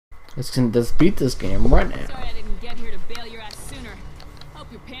Let's beat this game right now. Sorry I didn't get here to bail your ass sooner.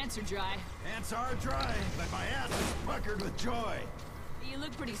 Hope your pants are dry. Pants are dry, but my ass is puckered with joy. You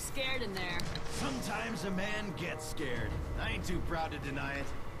look pretty scared in there. Sometimes a man gets scared. I ain't too proud to deny it.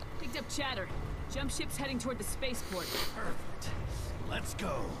 Picked up chatter. Jump ship's heading toward the spaceport. Perfect. Let's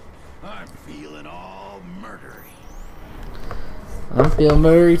go. I'm feeling all murdery. I'm feeling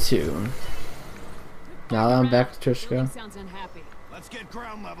murdery too. Now that I'm back to Trishka. Sounds unhappy. Let's get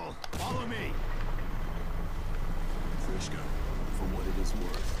ground level. Follow me. Trishka, for what it is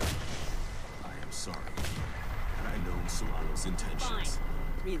worth, I am sorry. And I know Solano's intentions. Fine.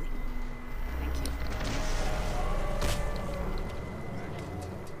 Really. Thank you.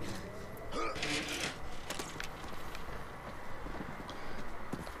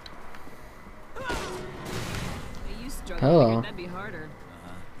 Hey, you struggle. Hello. That'd be harder.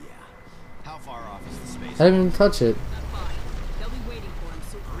 Yeah. How far off is the space? I didn't even touch it. Not fine. They'll be waiting for him,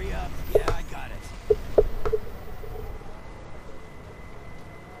 so Hurry up. Yeah, I got it.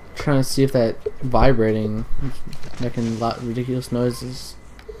 Trying to see if that vibrating, making ridiculous noises.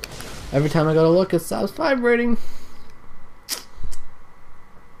 Every time I go to look, it stops vibrating.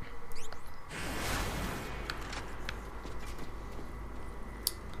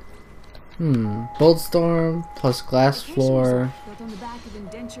 Bulletstorm plus glass floor. built on the back of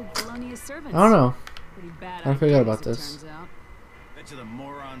indentured colonial servants. I don't know. Pretty bad I forgot ideas, about it this. turns out. Bet you the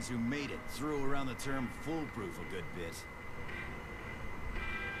morons who made it threw around the term foolproof a good bit.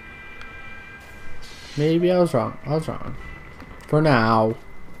 Maybe I was wrong. I was wrong. For now.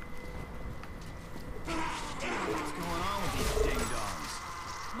 What's going on with these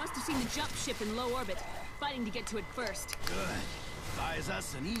ding-dongs? Must have seen the jump ship in low orbit, fighting to get to it first. Good. Buys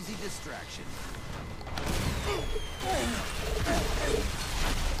us an easy distraction.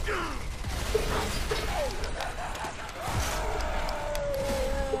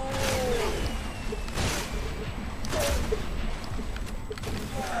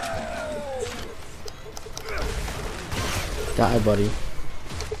 Die, buddy.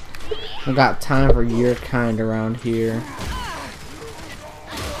 I got time for your kind around here.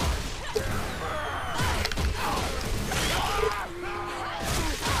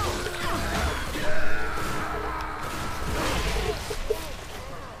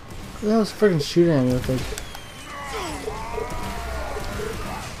 That was freaking shooting at me with like.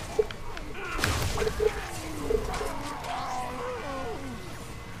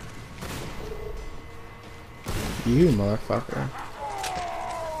 You motherfucker.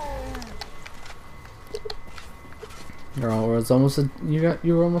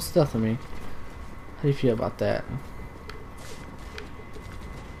 You were almost death of me. How do you feel about that?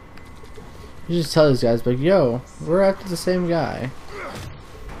 You just tell these guys, like, yo, we're after the same guy.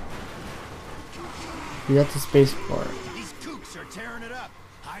 He's at the spaceport. These kooks are tearing it up.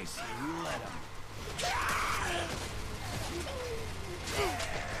 I say we let them.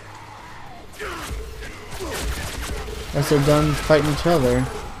 Guess they're done fighting each other.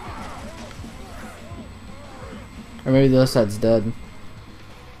 Or maybe the other side's dead.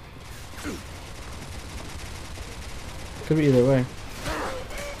 Could be either way.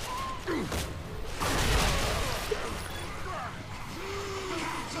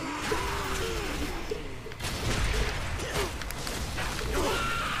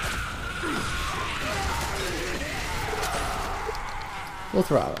 Full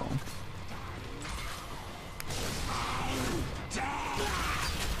throttle.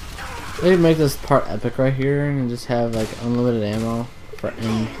 They can make this part epic right here and just have like unlimited ammo for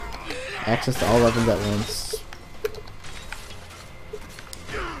and access to all weapons at once.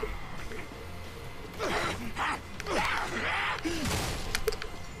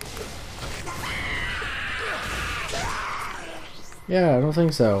 Yeah, I don't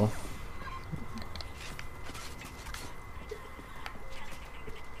think so.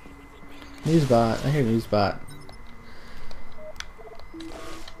 Newsbot. I hear Newsbot.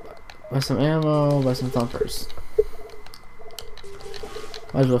 Buy some ammo, buy some thumpers.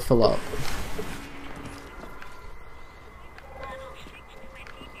 Might as well fill up.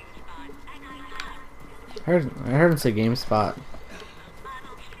 I heard him say GameSpot.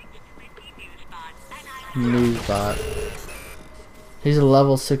 Newsbot. He's a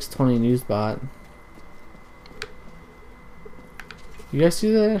level 620 Newsbot. You guys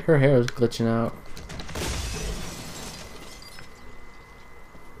see that? Her hair is glitching out.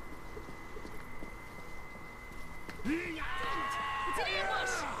 It's an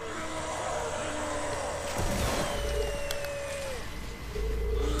ambush!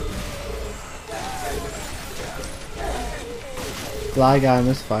 Fly guy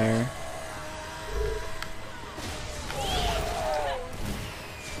misfire.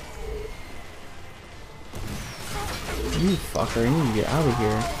 You fucker, you need to get out of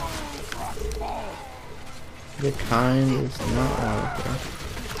here. The kind is not out of here.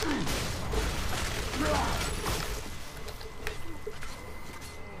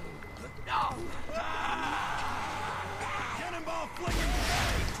 Cannonball flicking today,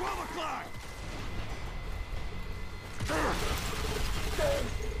 12 o'clock!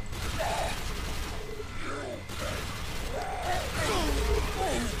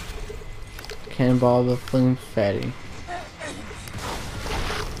 Cannonball the fling fatty.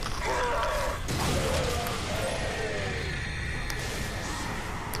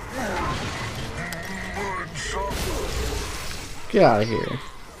 Get out of here. Didn't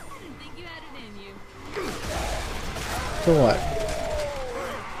think you had it in you. For what?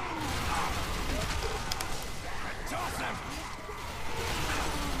 Toss him!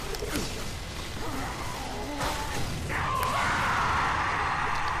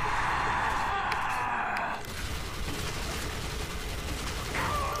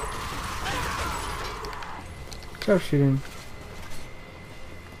 Start shooting.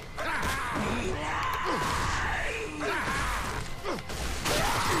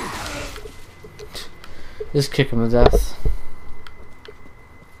 Just kick him to death.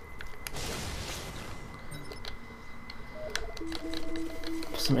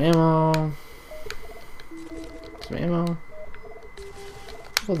 Some ammo. Some ammo.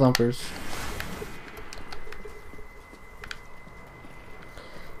 Couple dumpers.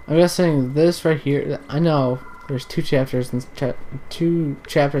 I'm guessing this right here. I know there's two chapters in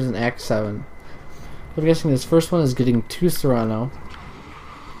Act 7. I'm guessing this first one is getting to Serrano,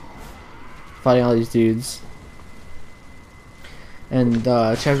 fighting all these dudes, and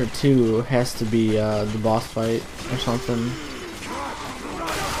chapter 2 has to be the boss fight or something,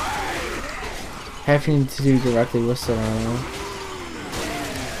 having to do directly with Serrano.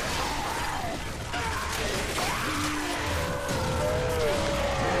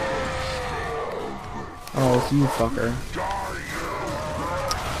 Oh, it's you fucker.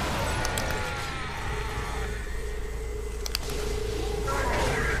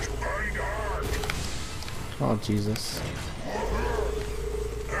 Oh, Jesus.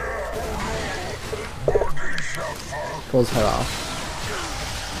 Pull his head off.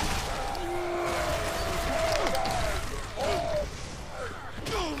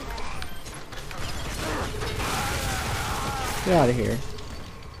 Get out of here.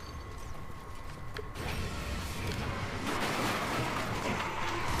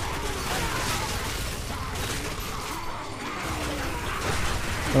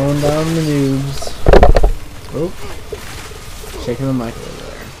 Throwing down the noobs. Oh, shaking the mic over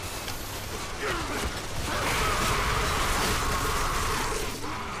there.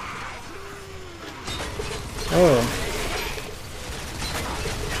 Oh.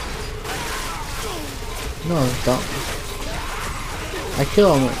 No, don't. I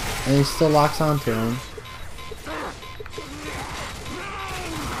kill him and he still locks onto him.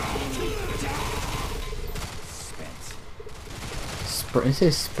 Sprint? You say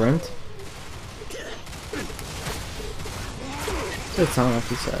sprint? It sounded like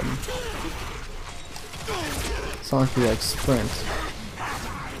he said. It sounded like he like sprint.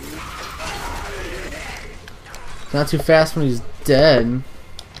 Not too fast when he's dead.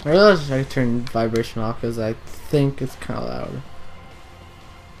 I realized I could turn vibration off because I think it's kind of loud.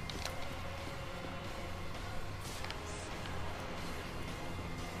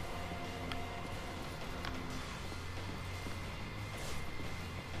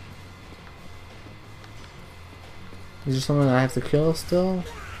 Is there someone I have to kill still?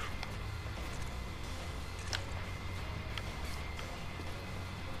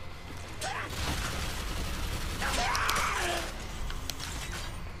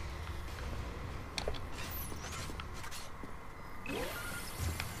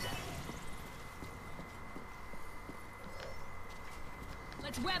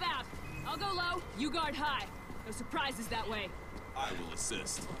 Let's web out. I'll go low, you guard high. No surprises that way. I will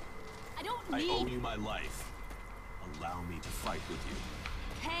assist. I don't I owe need... you my life. Allow me to fight with you.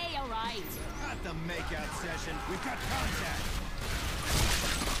 Hey, alright. At the makeout session, we've got contact!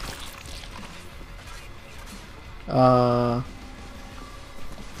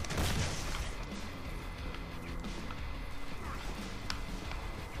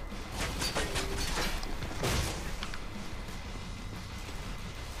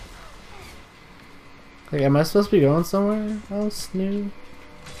 Like, am I supposed to be going somewhere else new?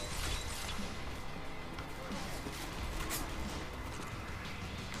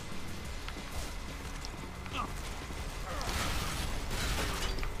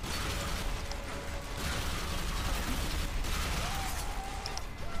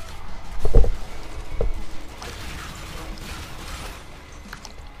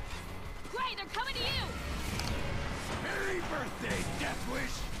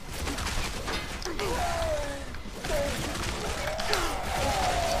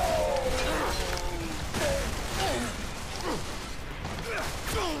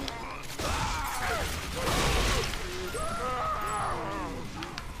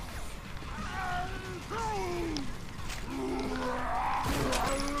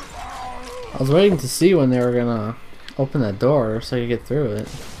 I was waiting to see when they were gonna open that door so I could get through it.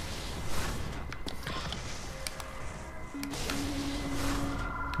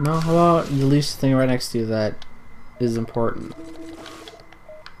 No, how about the least thing right next to you that is important?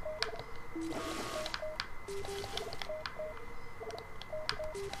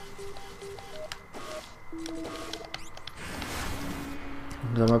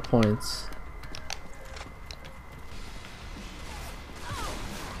 Those are my points.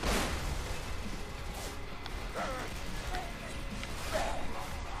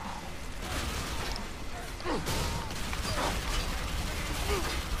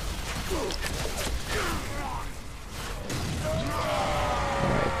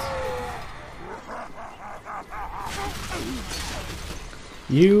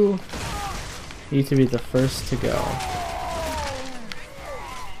 You need to be the first to go.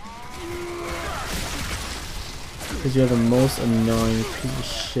 Because you're the most annoying piece of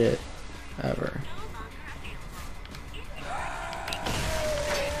shit ever.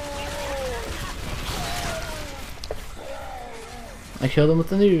 I killed him with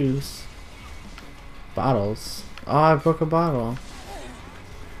the news. Bottles. Oh, I broke a bottle.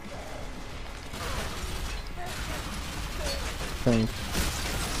 Thank.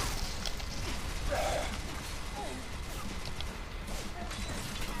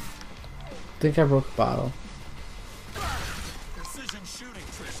 I think I broke a bottle. Precision shooting,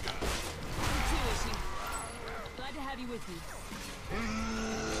 Trishka. Glad to have you with me.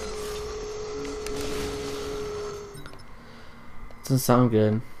 Doesn't sound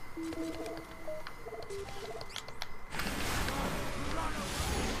good.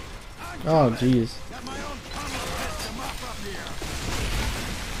 Oh, jeez. Got my own tunnel system up here.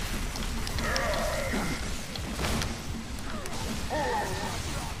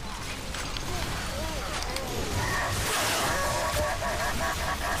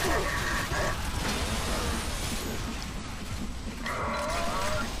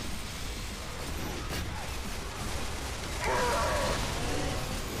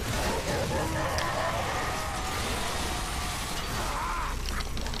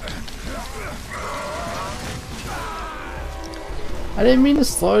 I didn't mean to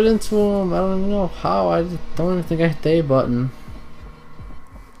slow it into him. I don't even know how. I don't even think I hit the A button.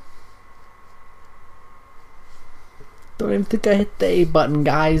 Don't even think I hit the A button,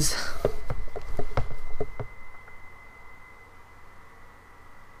 guys.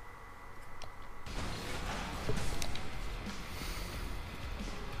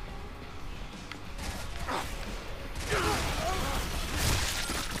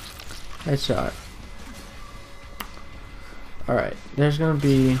 Headshot. Alright, there's gonna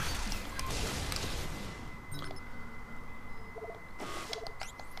be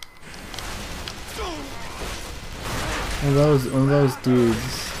one of those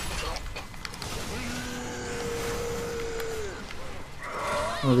dudes.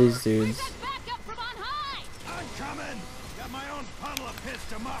 One of these dudes. Back up from on high. I'm coming. Got my own puddle of piss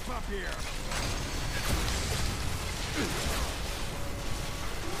to mop up here.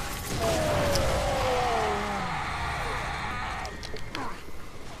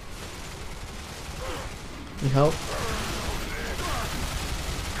 Need help?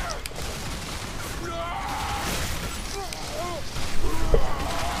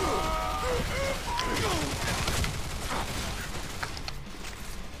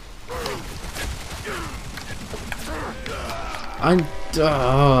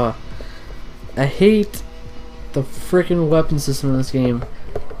 I hate the freaking weapon system in this game.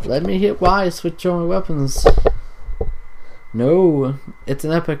 Let me hit Y, switch on my weapons. No, it's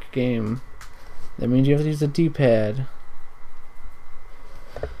an epic game. That means you have to use the D-pad.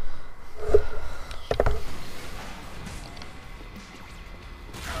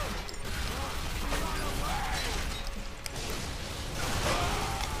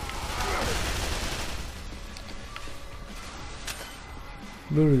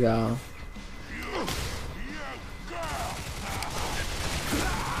 Voodoo doll.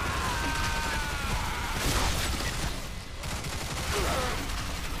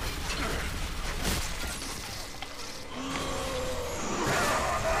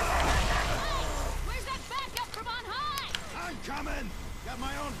 Where's that backup from on high? I'm coming. Got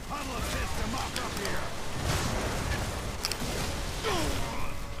my own puddle of piss to mop up here.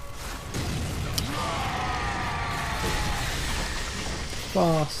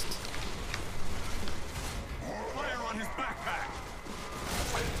 Lost. Fire on his backpack.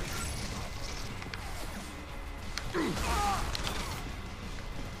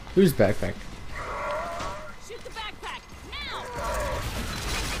 Whose backpack? Shoot the backpack now.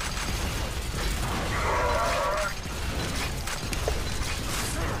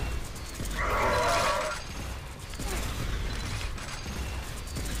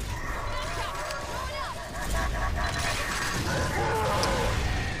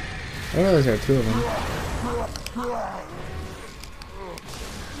 I realize there are two of them.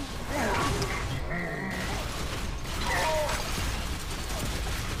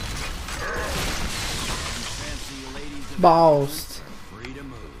 Bossed. Free to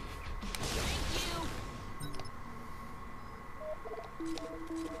move.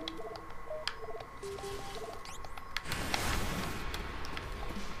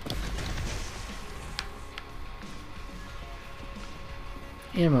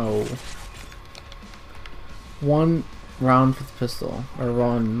 Ammo. One round for the pistol, or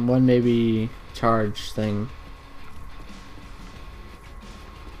one maybe charge thing.